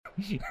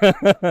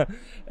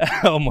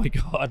Oh my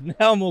God,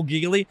 now I'm all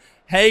giggly.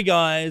 Hey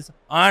guys,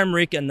 I'm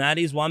Rick and that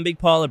is One Big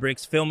Pile of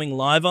Bricks, filming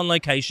live on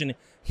location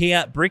here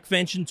at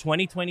Brickvention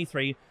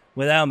 2023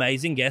 with our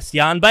amazing guest,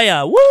 Jan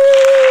Beyer. Woo!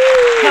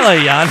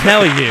 Hello, Jan. How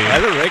are you?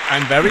 Hello, Rick.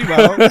 I'm very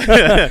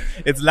well.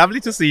 It's lovely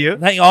to see you.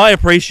 Hey, I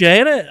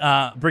appreciate it.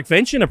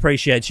 Brickvention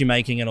appreciates you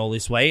making it all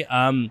this way.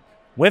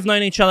 We've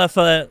known each other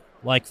for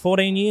like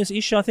 14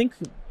 years-ish, I think.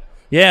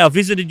 Yeah, I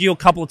visited you a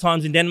couple of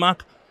times in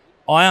Denmark.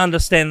 I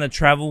understand the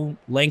travel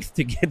length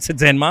to get to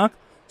Denmark.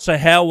 So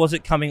how was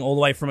it coming all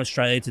the way from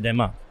Australia to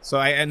Denmark? So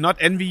I not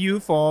envy you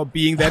for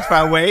being that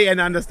far away and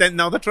understand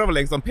now the travel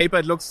length. On paper,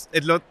 it looks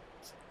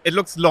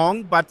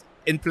long, but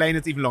in plane,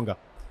 it's even longer.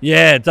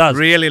 Yeah, it does.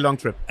 Really long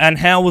trip. And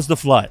how was the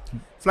flight?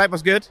 Flight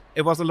was good.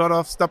 It was a lot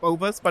of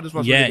stopovers, but it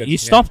was really good. You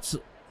stopped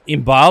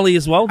in Bali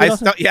as well?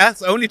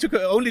 Yes, only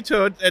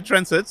to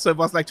transit, so it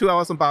was like 2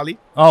 hours on Bali.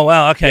 Oh,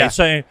 wow. Okay, Yeah.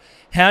 So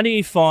how do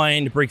you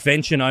find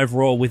Brickvention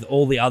overall with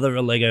all the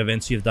other Lego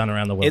events you've done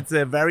around the world? It's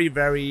a very,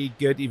 very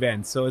good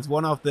event. So it's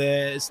one of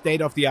the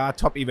state-of-the-art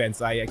top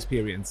events I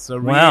experienced. So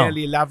Wow.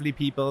 really lovely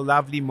people,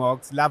 lovely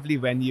mocks, lovely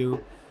venue.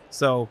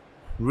 So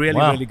really,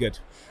 Wow. really good.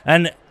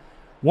 And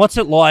what's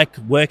it like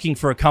working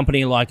for a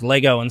company like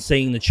Lego and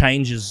seeing the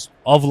changes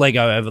of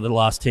Lego over the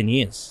last 10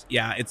 years?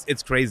 Yeah,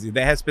 it's crazy.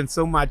 There has been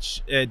so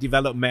much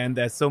development.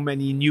 There's so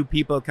many new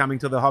people coming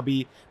to the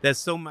hobby. There's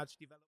so much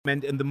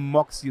development in the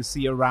mocks you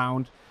see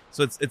around.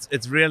 So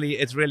it's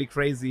really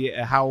crazy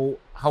how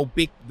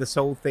big this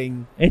whole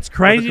thing. It's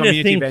crazy to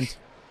community think event.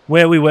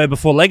 where we were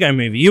before Lego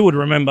Movie. You would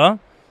remember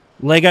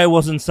Lego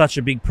wasn't such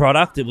a big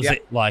product. It was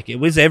it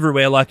was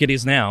everywhere like it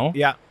is now.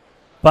 Yeah.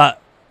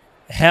 But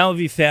how have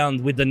you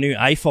found with the new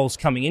AFOLs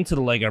coming into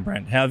the Lego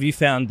brand? How have you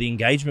found the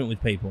engagement with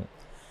people?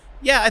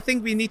 Yeah, I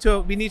think we need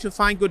to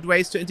find good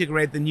ways to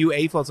integrate the new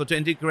AFOLs, or to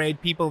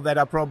integrate people that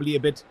are probably a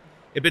bit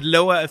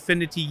lower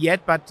affinity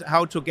yet, but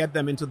how to get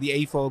them into the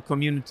AFOL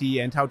community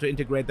and how to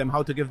integrate them,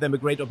 how to give them a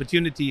great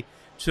opportunity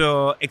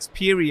to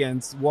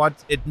experience what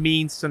it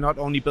means to not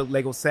only build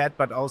Lego set,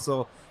 but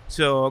also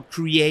to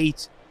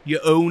create your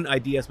own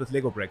ideas with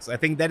Lego bricks. I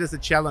think that is a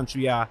challenge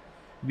we are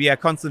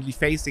constantly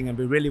facing, and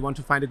we really want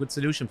to find a good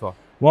solution for.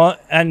 Well,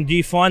 and do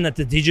you find that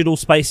the digital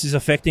space is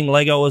affecting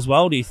Lego as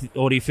well?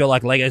 Or do you feel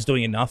like Lego's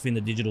doing enough in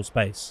the digital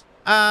space?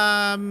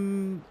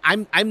 I'm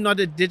not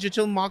a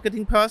digital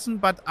marketing person,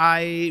 but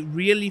I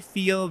really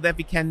feel that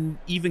we can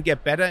even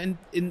get better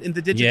in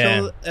the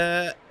digital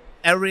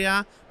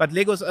area. But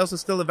Lego is also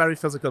still a very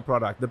physical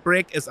product. The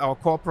brick is our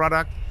core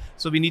product,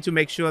 so we need to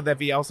make sure that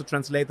we also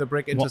translate the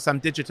brick into some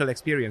digital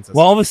experiences.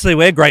 Well, obviously,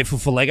 we're grateful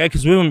for Lego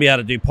because we wouldn't be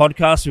able to do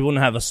podcasts. We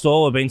wouldn't have a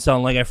store. We've been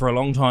selling Lego for a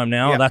long time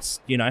now. Yeah. That's,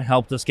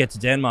 helped us get to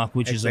Denmark,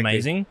 which is Exactly.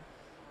 amazing.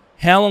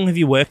 How long have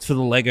you worked for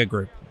the Lego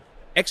group?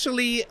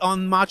 Actually,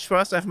 on March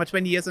 1st, I have my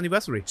 20 years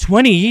anniversary.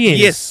 20 years?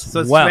 Yes,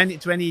 so it's wow.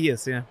 20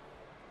 years, yeah.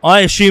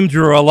 I assumed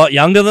you were a lot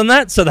younger than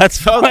that, so that's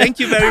fine. Oh, thank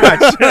you very much.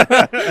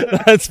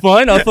 That's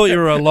fine. I thought you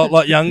were a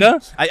lot younger.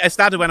 I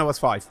started when I was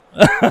 5.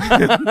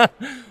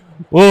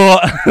 Well,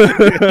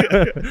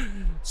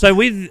 so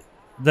with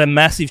the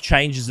massive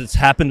changes that's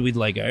happened with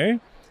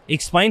Lego,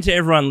 explain to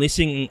everyone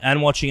listening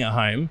and watching at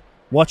home,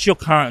 what's your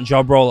current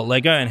job role at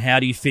Lego and how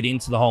do you fit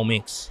into the whole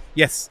mix?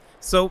 Yes.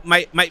 So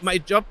my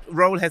job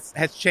role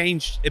has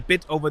changed a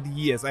bit over the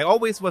years. I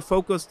always was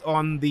focused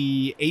on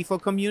the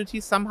AFOL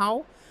community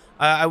somehow.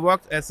 I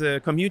worked as a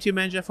community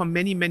manager for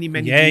many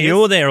years. Yeah, you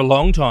were there a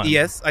long time.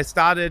 Yes, I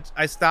started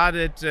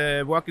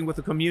working with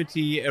the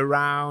community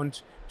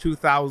around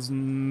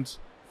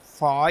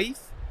 2005.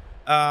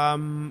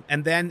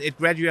 And then it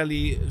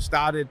gradually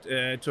started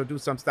to do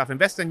some stuff in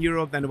Western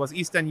Europe. Then it was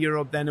Eastern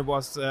Europe. Then it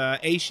was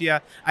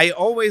Asia. I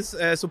always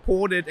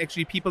supported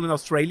actually people in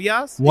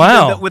Australia.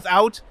 Wow.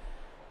 Without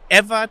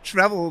ever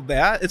travel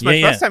there. It's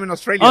my first time in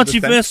Australia. Oh, it's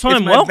your first time.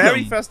 It's my Welcome.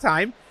 very first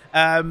time.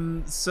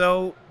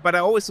 But I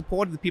always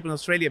supported the people in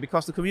Australia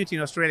because the community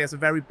in Australia is a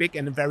very big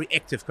and a very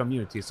active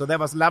community. So that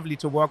was lovely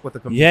to work with the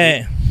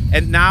community. Yeah.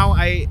 And now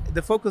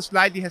the focus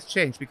slightly has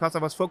changed because I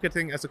was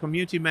focusing as a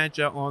community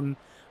manager on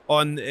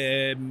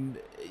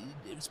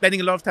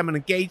spending a lot of time on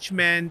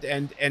engagement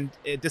and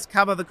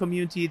discover the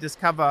community,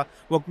 discover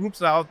what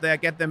groups are out there,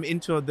 get them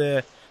into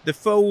the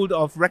fold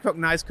of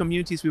recognized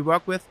communities we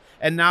work with.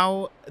 And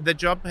now the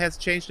job has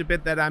changed a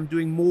bit that I'm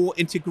doing more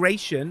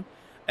integration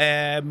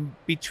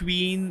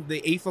between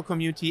the AFOL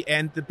community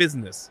and the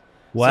business.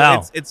 Wow.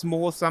 So it's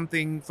more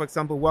something, for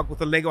example, work with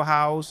the Lego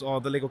house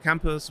or the Lego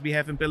campus we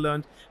have in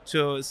Billund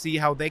to see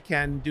how they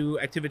can do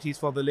activities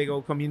for the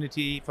Lego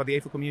community, for the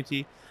AFOL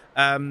community.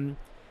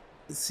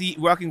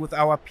 Working with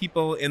our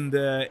people in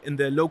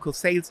the local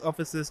sales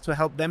offices to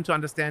help them to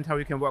understand how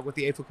you can work with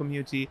the AFOL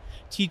community,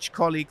 teach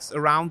colleagues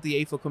around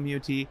the AFOL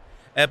community,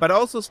 but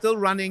also still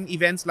running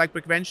events like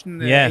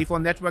Brickvention, AFOL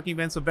networking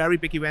events, so very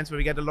big events where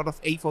we get a lot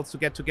of AFOLs to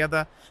get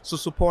together. So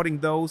supporting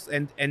those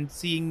and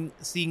seeing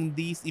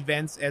these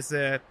events as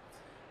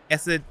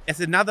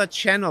another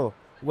channel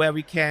where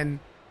we can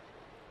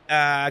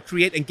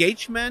create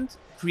engagement,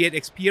 create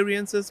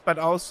experiences, but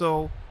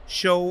also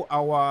show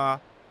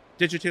our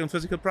digital and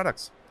physical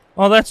products.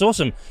 Oh, that's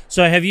awesome.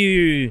 So have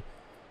you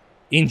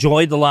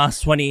enjoyed the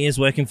last 20 years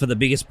working for the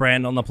biggest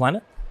brand on the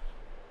planet?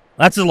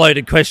 That's a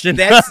loaded question.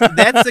 That's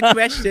a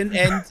question.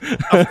 And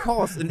of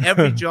course, in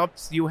every job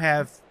you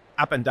have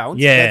up and downs.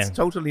 Yeah. That's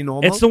totally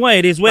normal. It's the way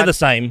it is. We're the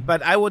same.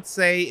 But I would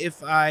say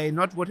if I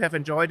not would have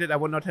enjoyed it, I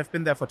would not have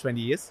been there for 20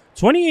 years.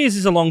 20 years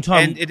is a long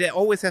time. And it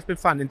always has been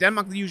fun. In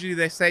Denmark, usually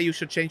they say you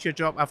should change your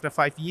job after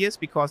 5 years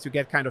because you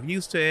get kind of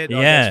used to it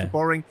or it's too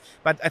boring.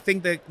 But I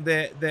think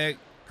the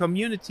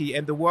community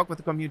and the work with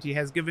the community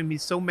has given me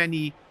so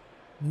many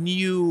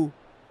new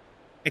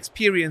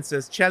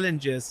experiences,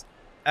 challenges,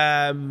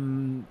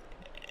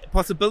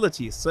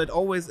 possibilities. So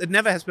it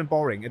never has been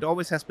boring. It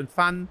always has been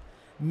fun.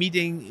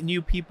 Meeting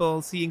new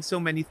people, seeing so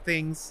many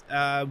things,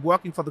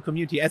 working for the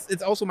community.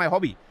 It's also my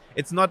hobby.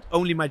 It's not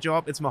only my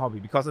job, it's my hobby.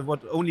 Because if it would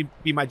only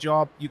be my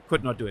job, you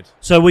could not do it.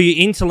 So were you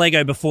into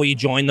Lego before you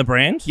joined the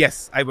brand?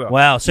 Yes, I were.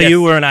 Wow, so yes.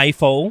 You were an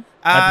AFOL?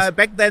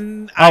 Back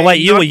then,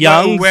 you were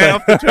young. Aware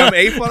of the term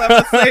AFOL, I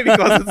would say,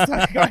 because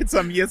it's quite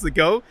some years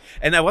ago.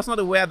 And I was not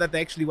aware that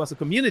there actually was a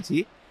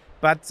community.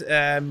 But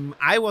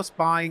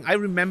I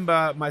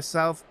remember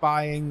myself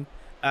buying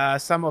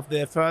some of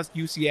the first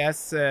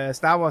UCS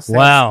Star Wars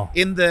sets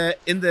in the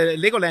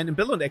Legoland in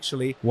Billund,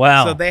 actually.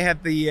 Wow. So they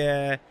had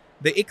the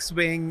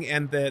X-Wing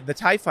and the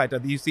TIE Fighter,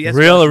 the UCS.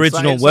 Real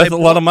original, worth a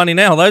lot of money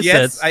now, those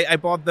sets. Yes, I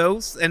bought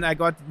those and I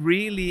got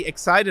really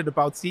excited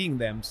about seeing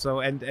them. So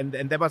and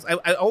there was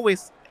I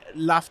always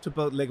loved to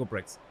build Lego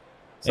bricks.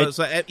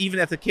 So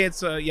even as a kid,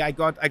 I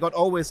got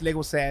always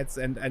Lego sets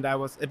and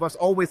it was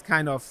always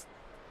kind of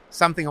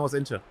something I was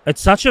into.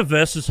 It's such a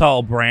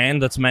versatile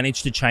brand that's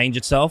managed to change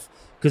itself.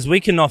 Because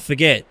we cannot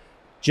forget,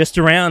 just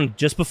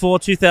before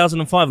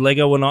 2005,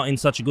 Lego were not in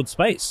such a good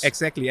space.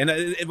 Exactly. And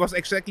it was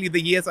exactly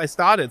the years I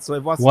started. So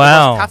it was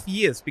tough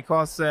years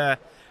because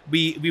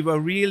we were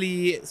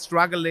really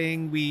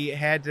struggling. We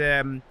had,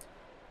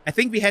 I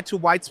think we had too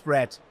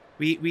widespread.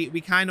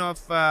 We kind of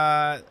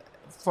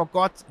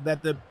forgot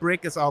that the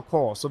brick is our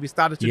core. So we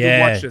started to do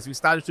watches. We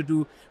started to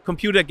do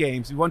computer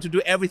games. We want to do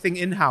everything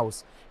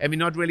in-house. And we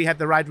not really had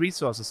the right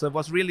resources. So it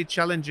was really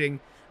challenging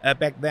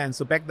back then.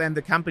 So back then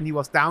the company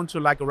was down to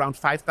like around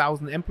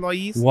 5,000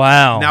 employees.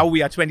 Wow. Now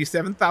we are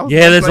 27,000.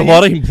 Yeah, there's a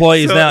lot of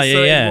employees now.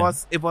 Yeah.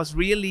 It was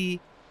really,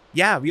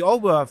 we all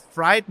were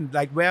frightened.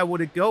 Like, where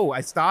would it go?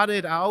 I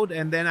started out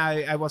and then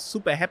I was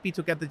super happy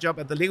to get the job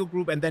at the Lego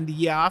Group. And then the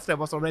year after I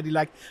was already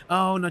like,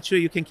 oh, not sure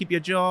you can keep your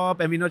job.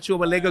 And we're not sure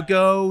where Lego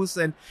goes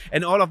and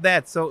all of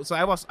that. So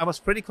I was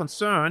pretty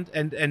concerned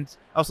and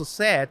also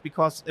sad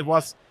because it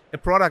was a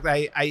product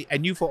I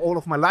knew for all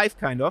of my life,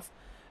 kind of.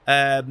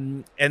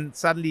 And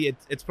suddenly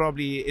it's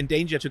probably in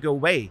danger to go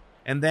away.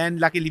 And then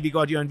luckily we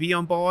got Jan Beyer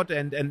on board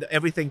and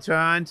everything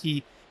turned.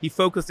 He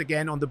focused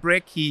again on the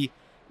brick.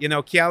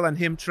 Kjell and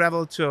him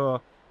traveled to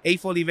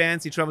AFOL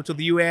events. He traveled to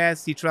the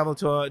US. He traveled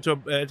to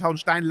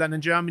Taunsteinland in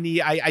Germany.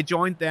 I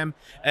joined them.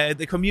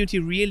 The community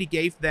really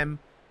gave them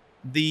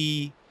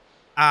the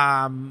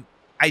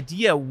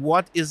idea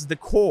what is the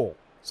core.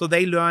 So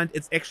they learned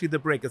it's actually the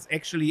brick. It's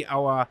actually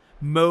our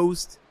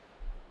most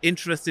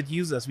interested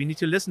users. We need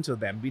to listen to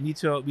them. We need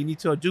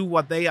to do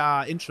what they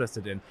are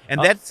interested in,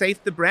 and that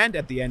saved the brand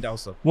at the end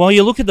also. Well,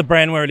 you look at the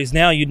brand where it is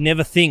now, you'd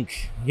never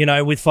think,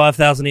 with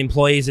 5,000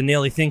 employees and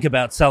nearly think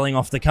about selling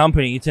off the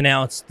company to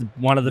now it's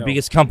one of the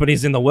biggest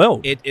companies in the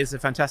world. It is a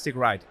fantastic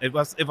ride. It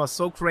was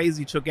so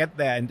crazy to get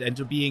there and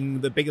to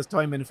being the biggest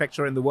toy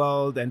manufacturer in the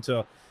world and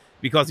to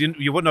because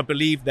you would not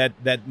believe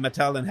that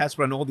Mattel and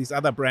Hasbro and all these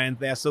other brands,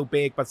 they are so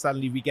big, but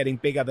suddenly we're getting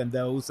bigger than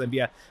those, and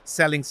we are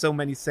selling so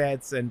many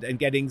sets and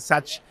getting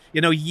such,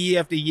 year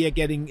after year,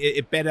 getting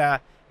a better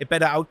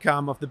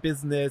outcome of the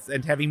business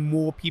and having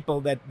more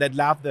people that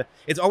love the.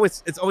 It's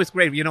always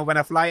great. When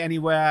I fly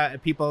anywhere,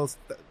 people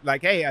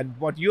like, hey, and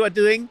what you are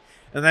doing,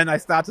 and then I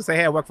start to say,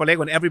 hey, I work for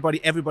Lego, and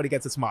everybody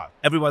gets a smile.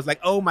 Everyone's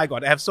like, oh my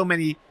god, I have so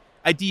many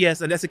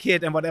ideas, and as a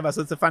kid and whatever,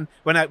 so it's a fun.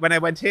 When I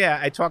went here,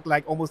 I talked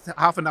like almost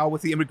half an hour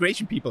with the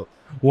immigration people.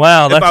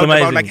 Wow, that's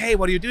amazing. About like, hey,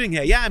 what are you doing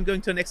here? Yeah, I'm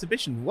going to an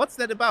exhibition. What's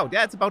that about?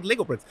 Yeah, it's about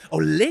Lego bricks. Oh,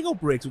 Lego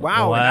bricks!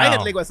 Wow. And I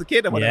had Lego as a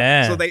kid and whatever.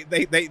 Yeah. So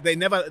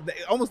they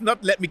almost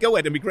not let me go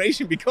at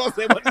immigration because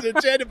they wanted to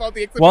chat about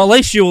the exhibition. Well, at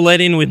least you were let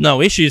in with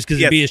no issues, because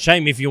it'd be a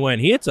shame if you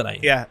weren't here today.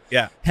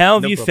 Yeah. How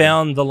have you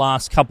found the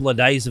last couple of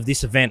days of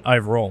this event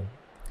overall?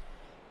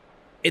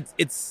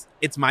 It's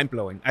mind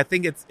blowing. I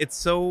think it's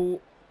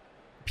so.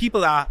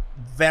 People are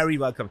very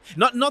welcome.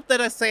 Not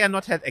that I say I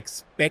not had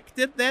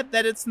expected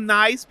that it's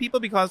nice people,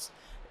 because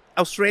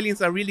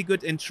Australians are really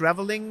good in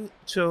traveling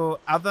to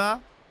other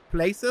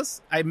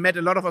places. I met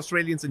a lot of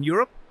Australians in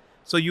Europe,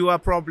 so you are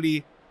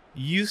probably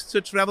used to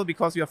travel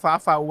because you're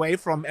far away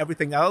from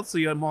everything else, so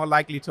you're more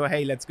likely to,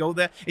 hey, let's go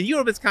there. In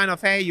Europe, it's kind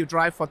of, hey, you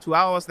drive for 2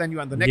 hours, then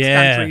you're in the next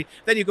country,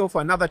 then you go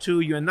for another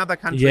 2, you're in another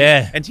country,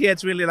 and here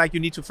it's really like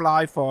you need to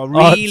fly for a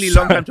really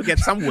long time to get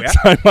somewhere.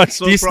 So much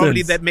distance.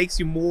 Probably that makes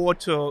you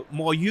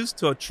more used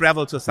to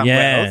travel to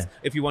somewhere else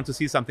if you want to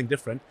see something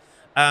different.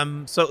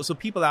 So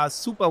people are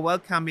super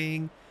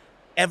welcoming.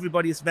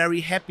 Everybody is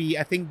very happy.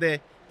 I think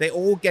they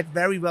all get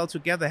very well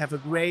together, have a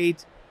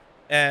great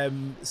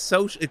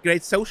a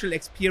great social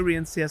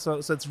experience here. So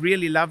it's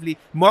really lovely.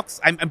 Mocks,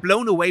 I'm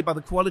blown away by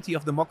the quality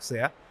of the mocks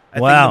here. I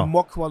think the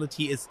mock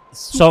quality is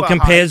super So it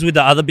compares high. with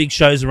the other big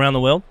shows around the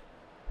world?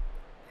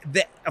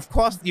 Of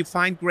course, you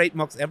find great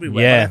mocks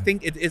everywhere. Yeah. But I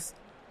think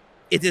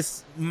it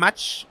is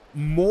much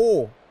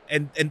more,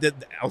 and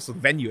also the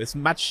venue is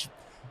much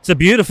It's a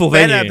beautiful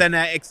better venue. than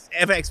I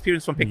ever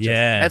experienced from pictures.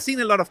 Yeah. I've seen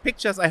a lot of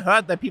pictures. I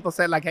heard that people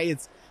said like, hey,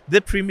 it's the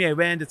premier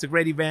event. It's a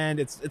great event.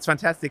 It's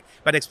fantastic.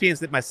 But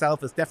experienced it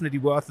myself. It's definitely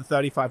worth the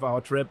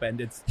 35-hour trip,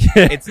 and it's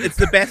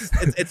the best.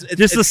 It's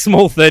Just a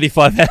small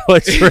 35-hour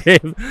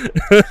trip.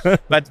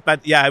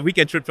 but yeah, a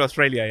weekend trip to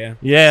Australia. Yeah.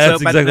 Yeah,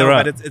 that's exactly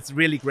right. But it's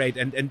really great,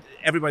 and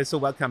everybody's so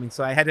welcoming.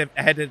 So I had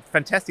a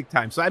fantastic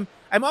time. So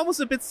I'm almost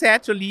a bit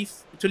sad to leave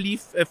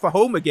for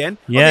home again.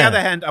 Yeah. On the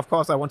other hand, of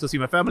course, I want to see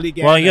my family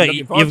again. Well, and yeah,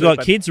 looking forward you've to it, got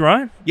but- kids,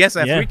 right? Yes, I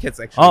have Yeah. 3 kids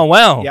actually. Oh,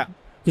 wow. Yeah.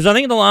 Because I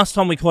think the last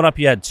time we caught up,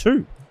 you had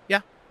 2.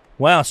 Yeah.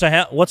 Wow. So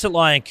what's it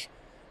like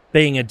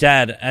being a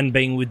dad and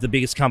being with the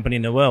biggest company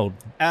in the world?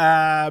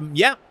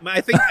 Yeah, I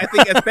think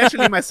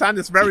especially my son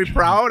is very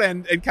proud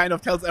and kind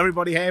of tells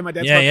everybody, hey, my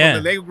dad's Yeah, not yeah.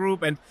 from the Lego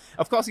group. And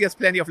of course, he has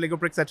plenty of Lego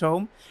bricks at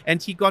home.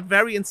 And he got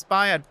very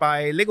inspired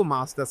by Lego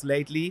Masters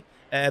lately,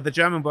 the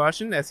German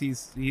version, as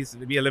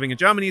we are living in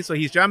Germany, so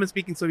he's German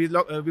speaking. So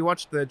we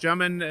watched the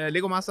German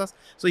Lego Masters.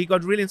 So he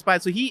got really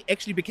inspired. So he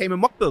actually became a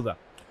mock builder.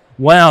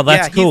 Wow,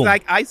 that's cool. He's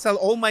like, I sell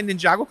all my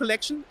Ninjago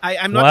collection.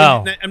 I'm not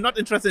Wow. I'm not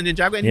interested in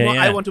Ninjago anymore.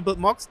 Yeah. I want to build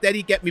mocks.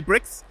 Daddy, get me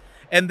bricks.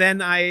 And then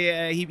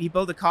he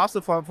built a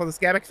castle for the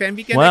Scareback fan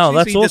weekend. Wow, actually.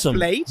 that's So he awesome.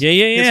 displayed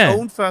Yeah. his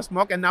own first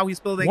mock, and now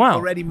he's building Wow.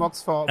 already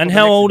mocks for And the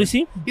how next old event. is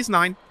he? He's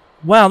 9.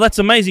 Wow, that's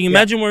amazing.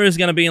 Imagine where he's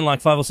going to be in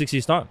like 5 or 6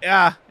 years' time.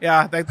 Yeah,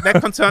 that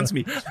concerns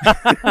me.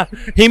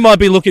 He might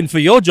be looking for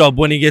your job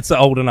when he gets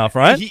old enough,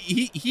 right?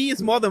 He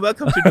is more than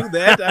welcome to do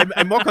that.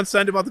 I'm more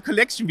concerned about the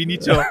collection we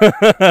need to,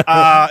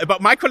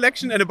 about my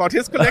collection and about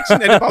his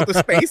collection and about the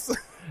space.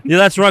 Yeah,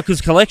 that's right, because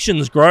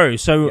collections grow.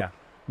 So Yeah.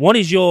 what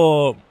is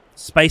your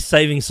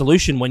space-saving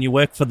solution when you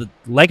work for the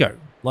Lego?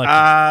 Like,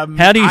 Um,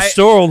 how do you I-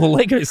 store all the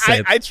Lego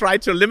sets? I try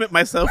to limit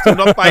myself to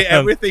not buy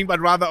everything, but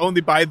rather only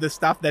buy the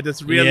stuff that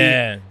is really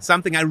Yeah.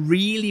 something I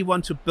really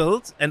want to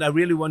build and I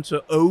really want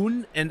to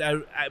own, and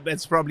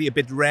it's probably a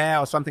bit rare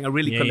or something I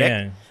really collect.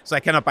 Yeah. So I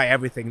cannot buy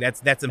everything.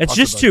 That's impossible. It's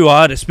just too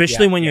hard,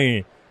 especially Yeah, when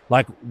you,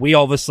 like, we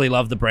obviously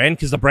love the brand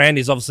because the brand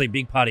is obviously a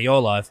big part of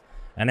your life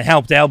and it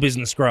helped our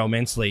business grow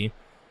immensely.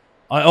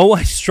 I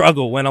always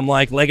struggle when I'm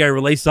like, Lego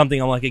release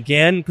something, I'm like,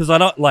 again? Because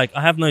I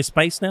have no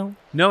space now.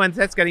 No, and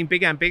that's getting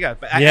bigger and bigger.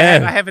 But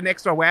Yeah. I have an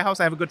extra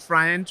warehouse. I have a good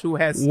friend who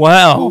has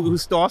Wow. who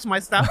stores my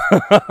stuff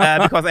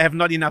because I have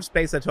not enough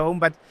space at home.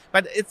 But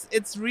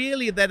it's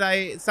really that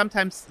I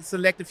sometimes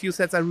select a few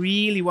sets I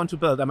really want to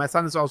build. And my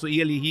son is also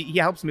early. He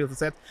helps me with the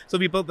sets. So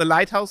we built the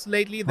lighthouse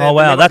lately. Oh,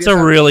 wow, that's a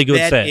really good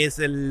set. That is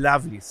a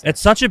lovely set.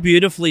 It's such a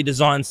beautifully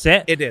designed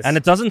set. It is. And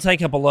it doesn't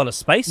take up a lot of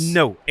space.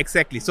 No,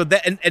 exactly. So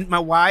that and my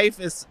wife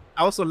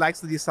also likes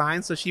the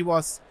design, so she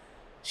was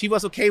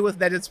okay with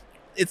that.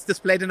 It's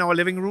displayed in our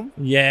living room.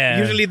 Yeah.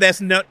 Usually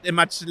there's not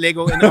much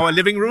Lego in our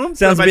living room.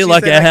 Sounds a but bit she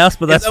like said, our house,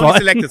 but that's it's only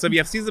fine. selected. So we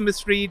have Sesame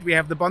Street, we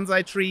have the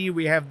bonsai tree,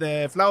 we have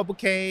the flower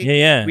bouquet.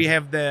 Yeah. We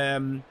have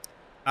the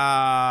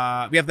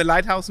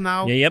lighthouse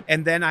now. Yep.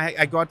 And then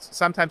I got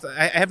sometimes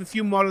I have a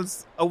few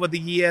models over the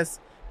years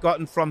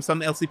gotten from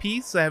some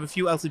LCPs. So I have a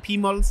few LCP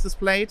models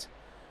displayed,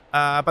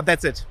 but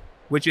that's it,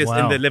 which is in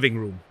Wow. the living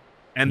room,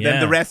 and Yeah. then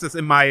the rest is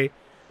in my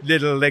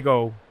little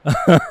Lego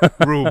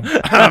room.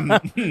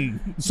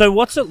 So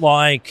what's it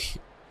like,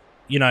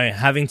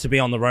 having to be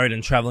on the road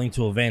and traveling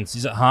to events?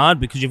 Is it hard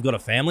because you've got a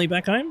family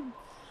back home?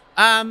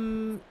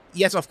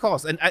 Yes, of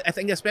course, and I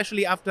think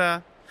especially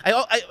after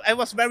I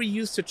was very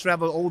used to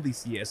travel all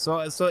these years.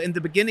 So in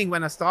the beginning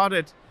when I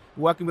started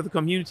working with the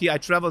community, I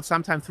traveled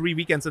sometimes 3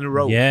 weekends in a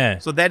row. Yeah.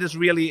 So that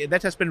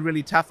has been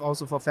really tough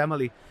also for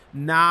family.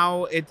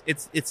 Now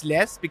it's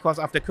less because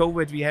after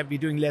COVID we're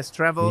doing less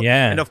travel.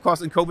 Yeah. And of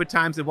course in COVID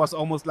times it was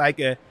almost like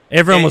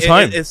Everyone was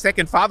home. a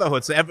second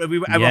fatherhood. So I were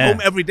Yeah.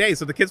 home every day.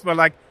 So the kids were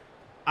like,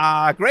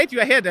 great,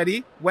 you are here,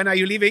 Daddy. When are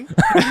you leaving?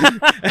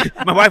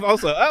 My wife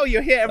also. Oh,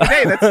 you're here every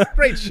day. That's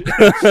great.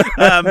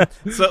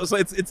 So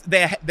it's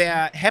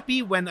they're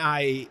happy when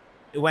I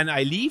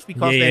leave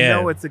because they Yeah.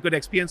 know it's a good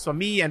experience for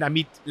me and I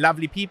meet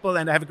lovely people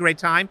and I have a great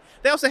time.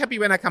 They're also happy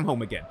when I come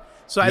home again.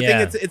 So I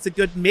Yeah. think it's a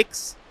good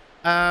mix.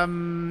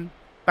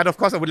 But of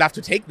course I would love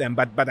to take them,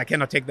 but I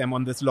cannot take them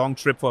on this long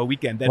trip for a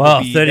weekend. That Well,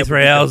 would be,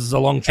 33 hours is a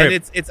long And trip.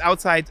 it's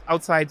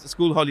outside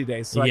school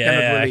holidays, so Yeah, I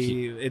cannot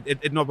really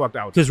it not worked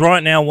out. Because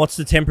right now, what's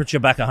the temperature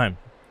back at home?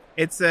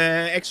 It's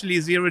actually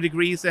 0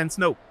 degrees and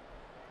snow.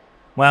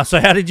 Wow, so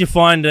how did you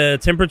find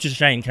temperature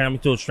change coming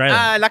to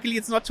Australia? Luckily,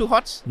 it's not too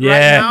hot Yeah.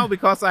 right now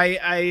because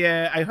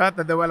I heard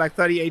that there were like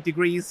 38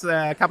 degrees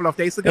a couple of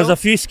days ago. There was a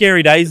few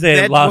scary days there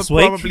That last would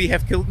week. probably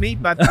have killed me,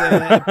 but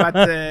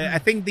I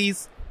think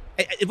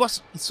it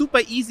was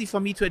super easy for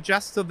me to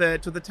adjust to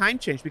the time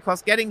change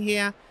because getting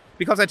here,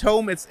 because at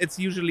home it's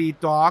usually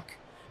dark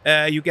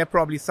You get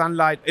probably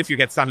sunlight, if you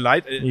get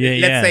sunlight.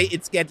 Yeah, say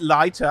it's get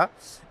lighter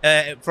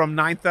from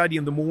 9:30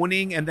 in the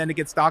morning, and then it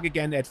gets dark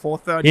again at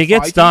 4:30. It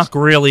gets dark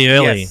really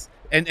early. Yes.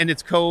 And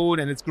it's cold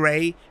and it's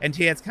gray. And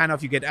here it's kind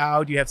of, you get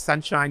out, you have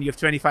sunshine, you have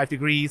 25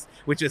 degrees,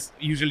 which is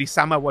usually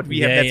summer. What we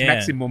have, that's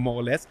maximum more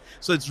or less.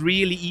 So it's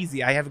really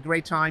easy. I have a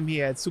great time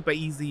here. It's super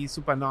easy,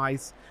 super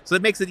nice. So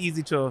it makes it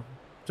easy to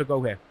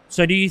go here.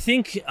 So do you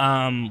think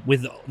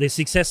with the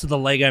success of the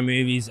Lego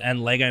movies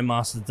and Lego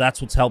Masters,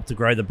 that's what's helped to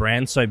grow the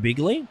brand so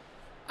bigly?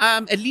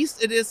 At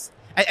least it is.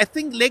 I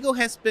think Lego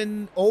has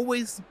been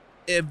always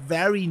a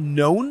very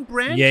known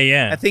brand.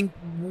 Yeah. I think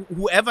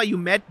whoever you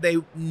met, they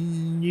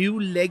knew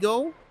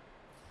Lego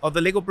or the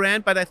Lego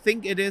brand, but I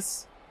think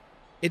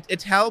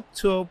it helped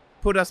to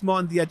put us more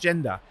on the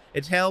agenda.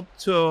 It helped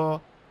to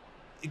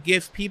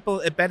give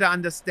people a better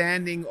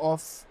understanding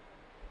of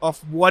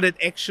what it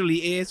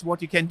actually is,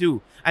 what you can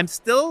do. I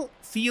still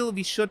feel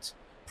we should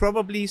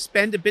probably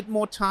spend a bit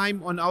more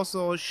time on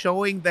also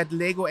showing that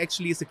Lego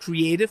actually is a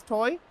creative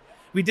toy.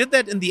 We did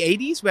that in the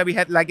 80s, where we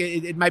had like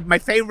my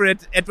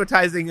favorite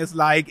advertising is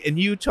like a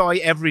new toy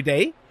every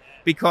day,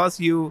 because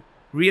you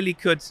really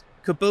could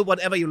build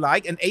whatever you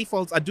like, and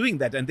AFOLs are doing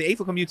that, and the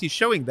AFOL community is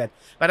showing that.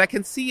 But I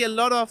can see a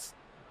lot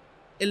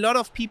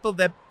of people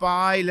that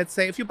buy, let's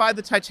say, if you buy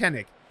the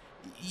Titanic,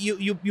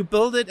 you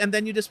build it and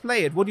then you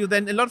display it. Would you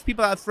then? A lot of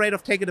people are afraid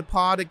of taking it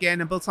apart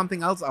again and build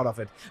something else out of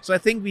it. So I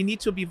think we need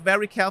to be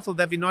very careful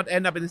that we not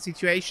end up in a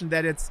situation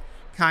that it's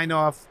kind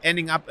of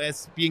ending up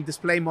as being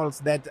display models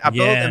that are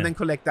built and then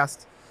collect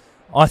dust.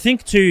 I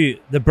think too,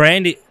 the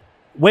brand,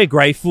 we're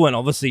grateful, and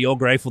obviously you're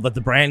grateful that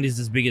the brand is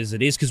as big as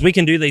it is, because we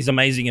can do these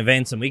amazing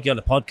events and we got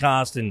a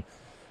podcast,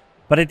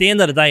 but at the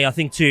end of the day, I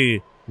think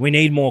too, we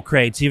need more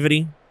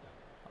creativity.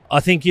 I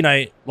think,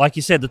 like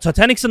you said, the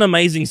Titanic's an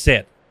amazing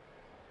set,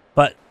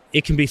 but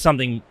it can be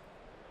something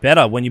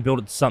better when you build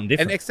it to something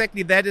different. And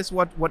exactly that is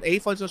what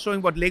AFOLs are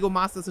showing, what Lego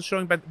Masters is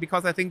showing, but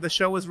because I think the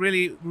show is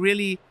really,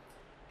 really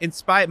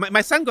inspired.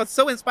 My son got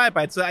so inspired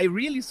by it, so I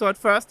really saw it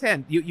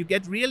firsthand. You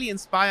get really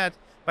inspired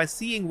by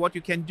seeing what you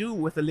can do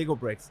with the Lego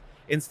bricks.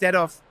 Instead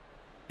of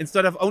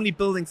only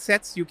building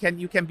sets, you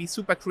can be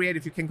super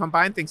creative. You can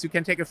combine things. You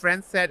can take a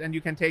friend set and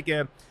you can take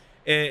a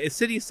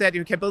city set, and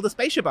you can build a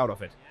spaceship out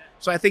of it.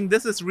 So I think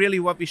this is really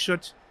what we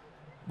should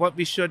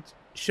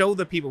show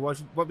the people,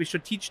 what we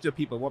should teach the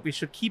people, what we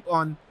should keep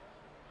on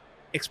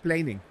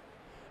explaining.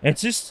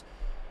 It's just,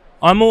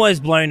 I'm always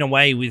blown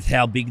away with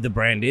how big the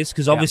brand is,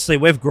 because obviously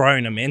we've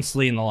grown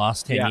immensely in the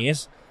last 10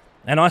 years.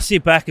 And I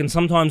sit back, and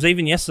sometimes,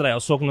 even yesterday, I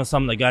was talking to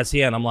some of the guys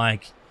here, and I'm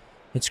like,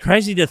 it's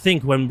crazy to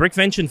think when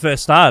Brickvention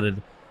first started,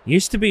 it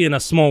used to be in a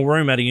small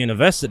room at a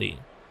university.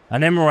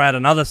 And then we're at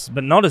another,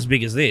 but not as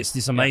big as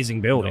this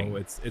amazing building. No,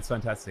 it's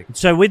fantastic.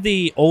 So with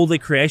all the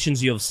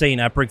creations you've seen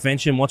at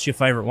Brickvention, what's your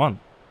favorite one?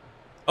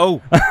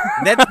 Oh,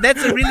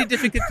 that's a really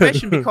difficult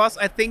question, because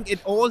I think it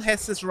all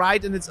has this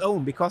right in its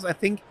own. Because I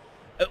think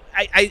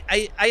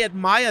I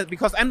admire,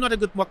 because I'm not a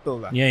good mock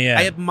builder. Yeah.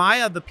 I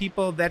admire the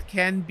people that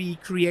can be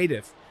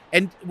creative,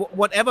 and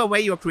whatever way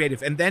you're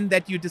creative, and then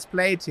that you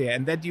display it here,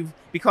 and that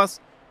because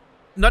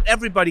not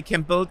everybody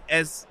can build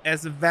as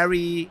a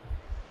very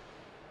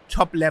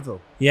top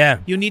level. Yeah,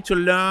 you need to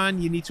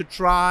learn, you need to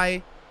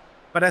try.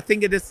 But I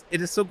think it is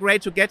so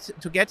great to get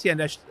here,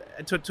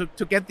 and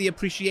to get the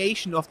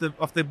appreciation of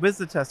the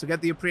visitors, to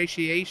get the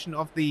appreciation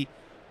of the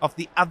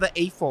other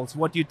AFOLs.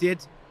 What you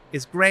did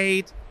is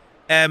great.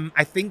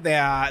 I think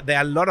there are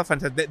a lot of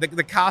fantastic.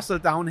 The castle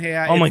down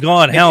here. Oh my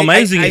God! How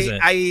amazing is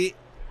it?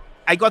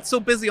 I got so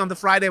busy on the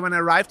Friday when I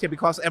arrived here,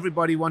 because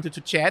everybody wanted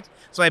to chat,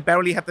 so I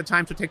barely had the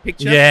time to take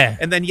pictures. Yeah.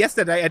 And then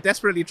yesterday I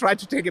desperately tried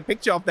to take a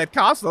picture of that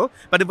castle,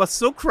 but it was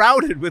so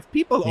crowded with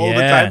people all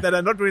the time that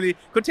I not really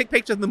could take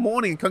pictures in the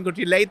morning and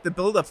congratulate the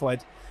builder for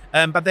it.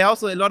 But there are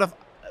also a lot of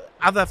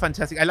other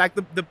fantastic. I like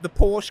the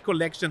Porsche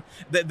collection.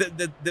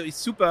 The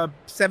super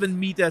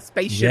 7-meter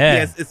spaceship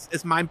here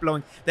is mind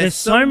blowing. There's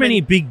so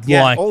many big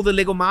all the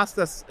Lego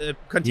Masters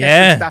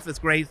contestant stuff is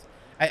great.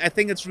 I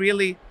think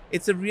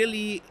it's a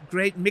really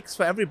great mix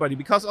for everybody,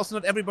 because also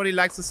not everybody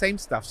likes the same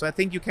stuff. So I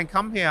think you can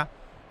come here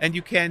and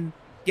you can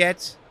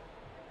get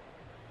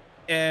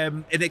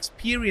an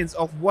experience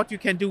of what you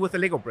can do with a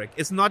Lego brick.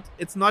 It's not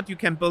you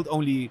can build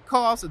only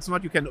cars. It's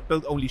not you can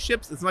build only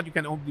ships. It's not you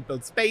can only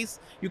build space.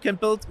 You can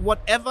build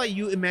whatever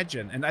you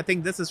imagine. And I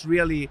think this is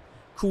really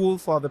cool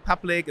for the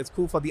public. It's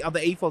cool for the other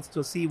AFOLs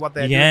to see what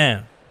they're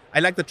doing. I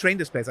like the train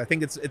displays. I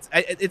think it's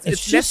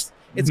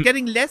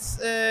getting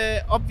less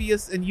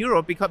obvious in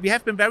Europe, because we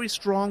have been very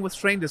strong with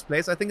train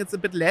displays. I think it's a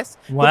bit less.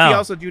 Wow. Could be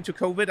also due to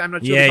COVID. I'm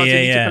not sure, because you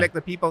need to collect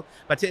the people.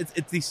 But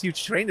it's these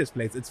huge train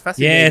displays. It's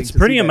fascinating. Yeah, it's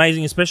pretty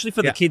amazing, especially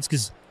for the kids,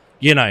 because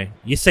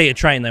you see a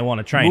train, they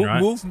want a train,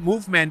 right?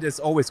 Movement is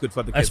always good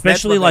for the kids.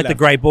 Especially like the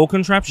great ball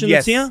contraption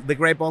that's here? The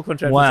great ball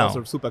contraption is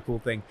also a super cool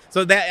thing.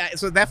 So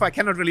therefore I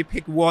cannot really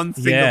pick one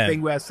single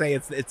thing where I say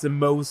it's the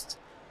most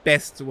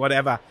best,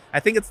 whatever. I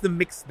think it's the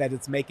mix that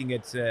it's making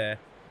it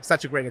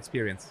such a great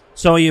experience.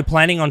 So are you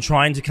planning on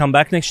trying to come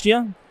back next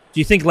year? Do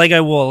you think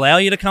Lego will allow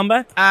you to come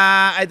back?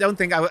 I don't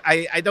think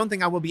I don't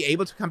think I will be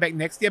able to come back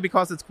next year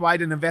because it's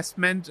quite an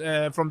investment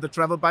from the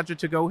travel budget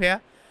to go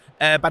here.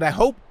 But I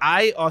hope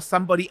I or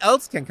somebody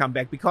else can come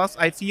back because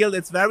I feel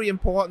it's very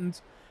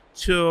important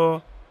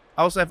to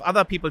also have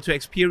other people to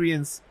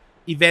experience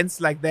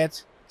events like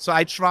that. So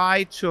I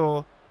try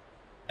to,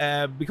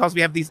 because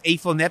we have these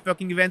AFOL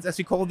networking events, as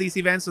we call these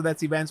events. So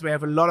that's events where you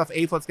have a lot of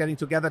AFOLs getting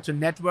together to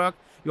network.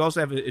 You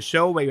also have a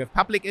show where you have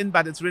public in,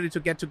 but it's really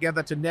to get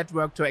together to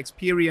network, to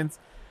experience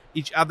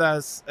each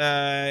other's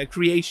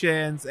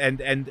creations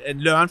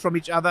and learn from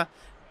each other.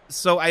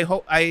 So I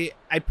hope I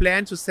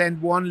plan to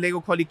send one Lego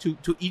colleague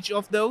to each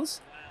of those.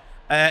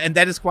 And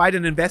that is quite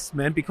an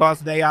investment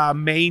because they are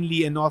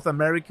mainly in North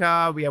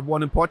America. We have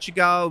one in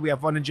Portugal. We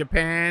have one in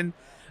Japan.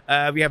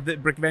 We have the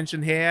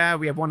Brickvention here.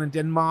 We have one in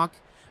Denmark.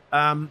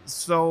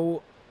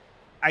 So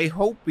I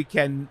hope we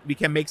can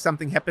make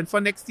something happen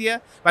for next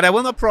year. But I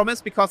will not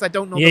promise because I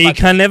don't know. Yeah, you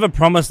can never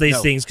promise these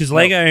things because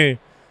Lego,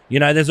 you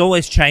know, there's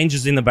always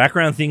changes in the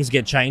background. Things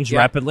get changed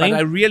rapidly. But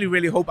I really,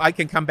 really hope I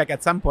can come back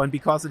at some point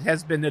because it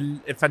has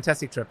been a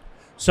fantastic trip.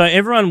 So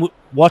everyone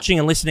watching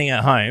and listening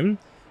at home,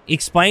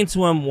 explain to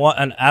them what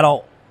an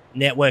adult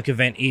network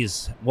event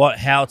is,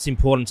 how it's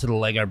important to the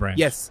Lego brand.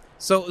 Yes.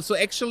 So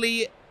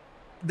actually,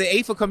 the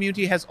AFOL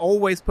community has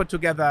always put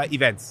together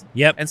events.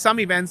 Yep. And some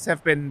events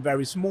have been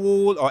very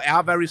small or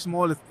are very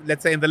small.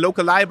 Let's say in the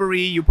local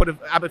library, you put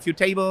up a few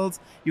tables,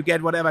 you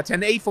get 10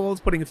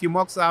 AFOLs, putting a few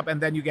mocks up, and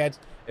then you get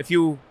a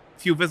few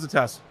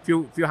visitors,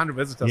 few hundred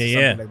visitors or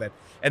something like that.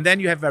 And then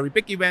you have very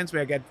big events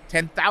where you get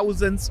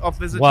 10,000s of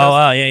visitors.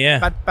 Wow,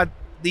 yeah. But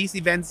these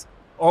events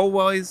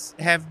always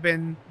have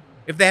been,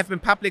 if they have been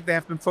public, they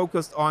have been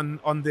focused on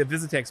the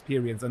visitor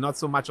experience and not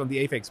so much on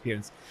the AFA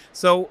experience.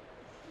 So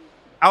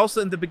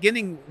also in the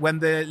beginning, when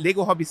the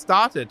Lego hobby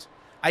started,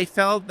 I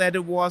felt that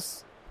it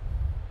was,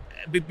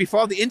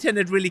 before the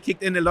internet really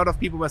kicked in, a lot of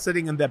people were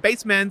sitting in their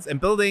basements and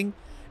building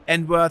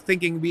and were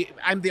thinking,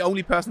 I'm the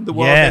only person in the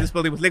world that is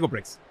building with Lego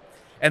bricks.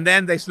 And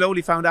then they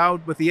slowly found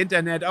out with the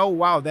internet, oh,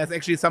 wow, there's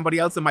actually somebody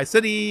else in my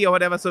city or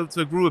whatever. So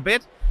it grew a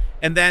bit.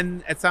 And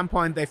then at some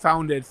point they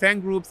founded fan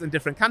groups in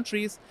different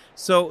countries.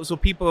 So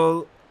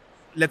people,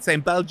 let's say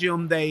in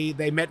Belgium,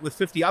 they met with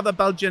 50 other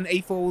Belgian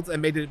AFOLs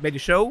and made a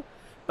show.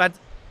 But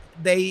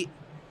I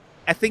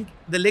think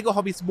the Lego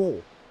hobby is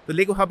more. The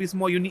Lego hobby is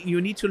more. You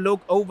need to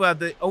look over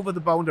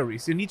the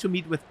boundaries. You need to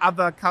meet with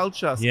other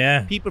cultures,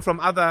 people from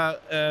other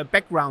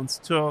backgrounds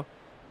to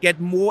get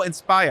more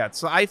inspired.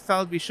 So I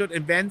felt we should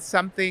invent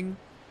something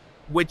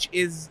which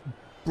is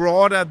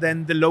broader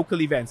than the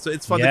local event. So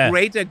it's for the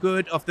greater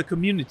good of the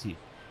community.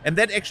 And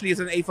that actually is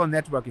an AFOL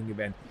networking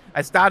event.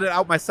 I started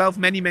out myself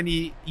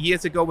many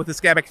years ago with the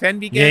Scareback Fan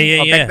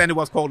Weekend. Back then it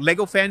was called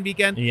Lego Fan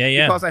Weekend.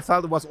 Because I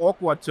felt it was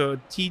awkward to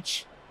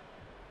teach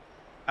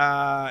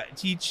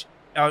is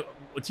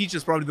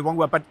probably the wrong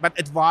word, but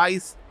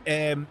advise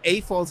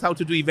AFOLs how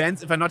to do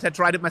events if I not had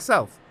tried it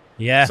myself.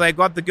 Yeah. So I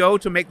got the go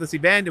to make this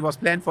event. It was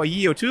planned for a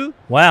year or two.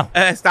 Wow.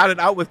 I started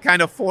out with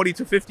kind of 40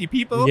 to 50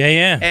 people.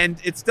 Yeah. And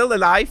it's still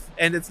alive.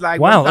 And it's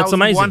like that's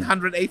amazing.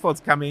 1,100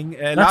 AFOLs coming.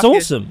 That's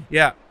awesome.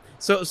 Yeah.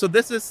 So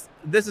this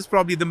is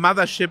probably the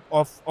mothership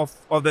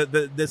of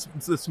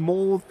the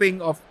small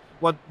thing of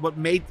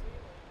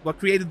what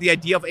created the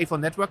idea of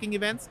AFOL networking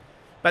events.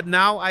 But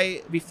now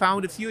we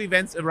found a few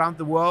events around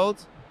the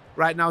world.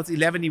 Right now it's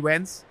 11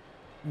 events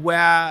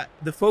where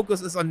the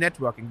focus is on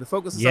networking. The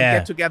focus is on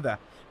get together.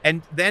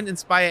 And then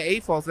inspire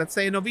AFOLs. Let's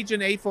say a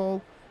Norwegian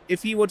AFOL,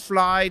 if he would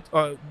fly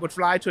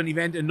to an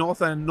event in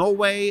northern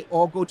Norway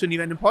or go to an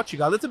event in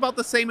Portugal, it's about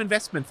the same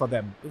investment for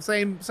them, the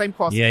same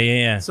cost.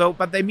 Yeah. So,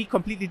 but they meet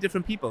completely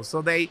different people.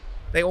 So they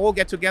all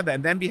get together.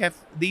 And then we have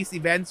these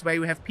events where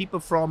you have people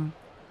from,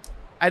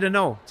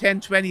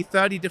 10, 20,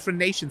 30 different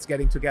nations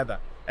getting together.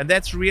 And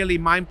that's really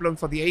mind-blowing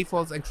for the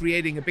AFOLs and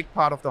creating a big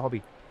part of the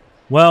hobby.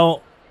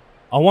 Well,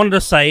 I wanted to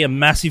say a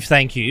massive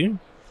thank you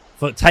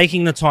for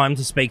taking the time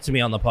to speak to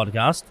me on the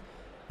podcast,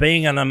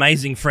 being an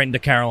amazing friend to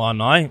Caroline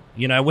and I.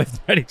 You know,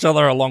 we've known each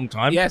other a long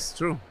time. Yes,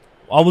 true.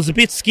 I was a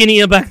bit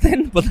skinnier back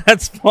then, but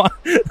that's fine.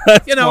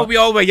 We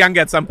all were young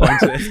at some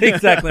point.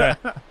 Exactly right.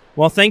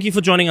 Well, thank you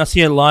for joining us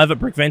here live at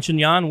Brickvention,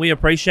 Jan. We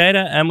appreciate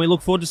it, and we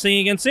look forward to seeing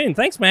you again soon.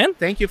 Thanks, man.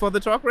 Thank you for the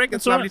talk, Rick.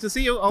 It's lovely to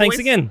see you always. Thanks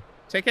again.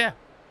 Take care.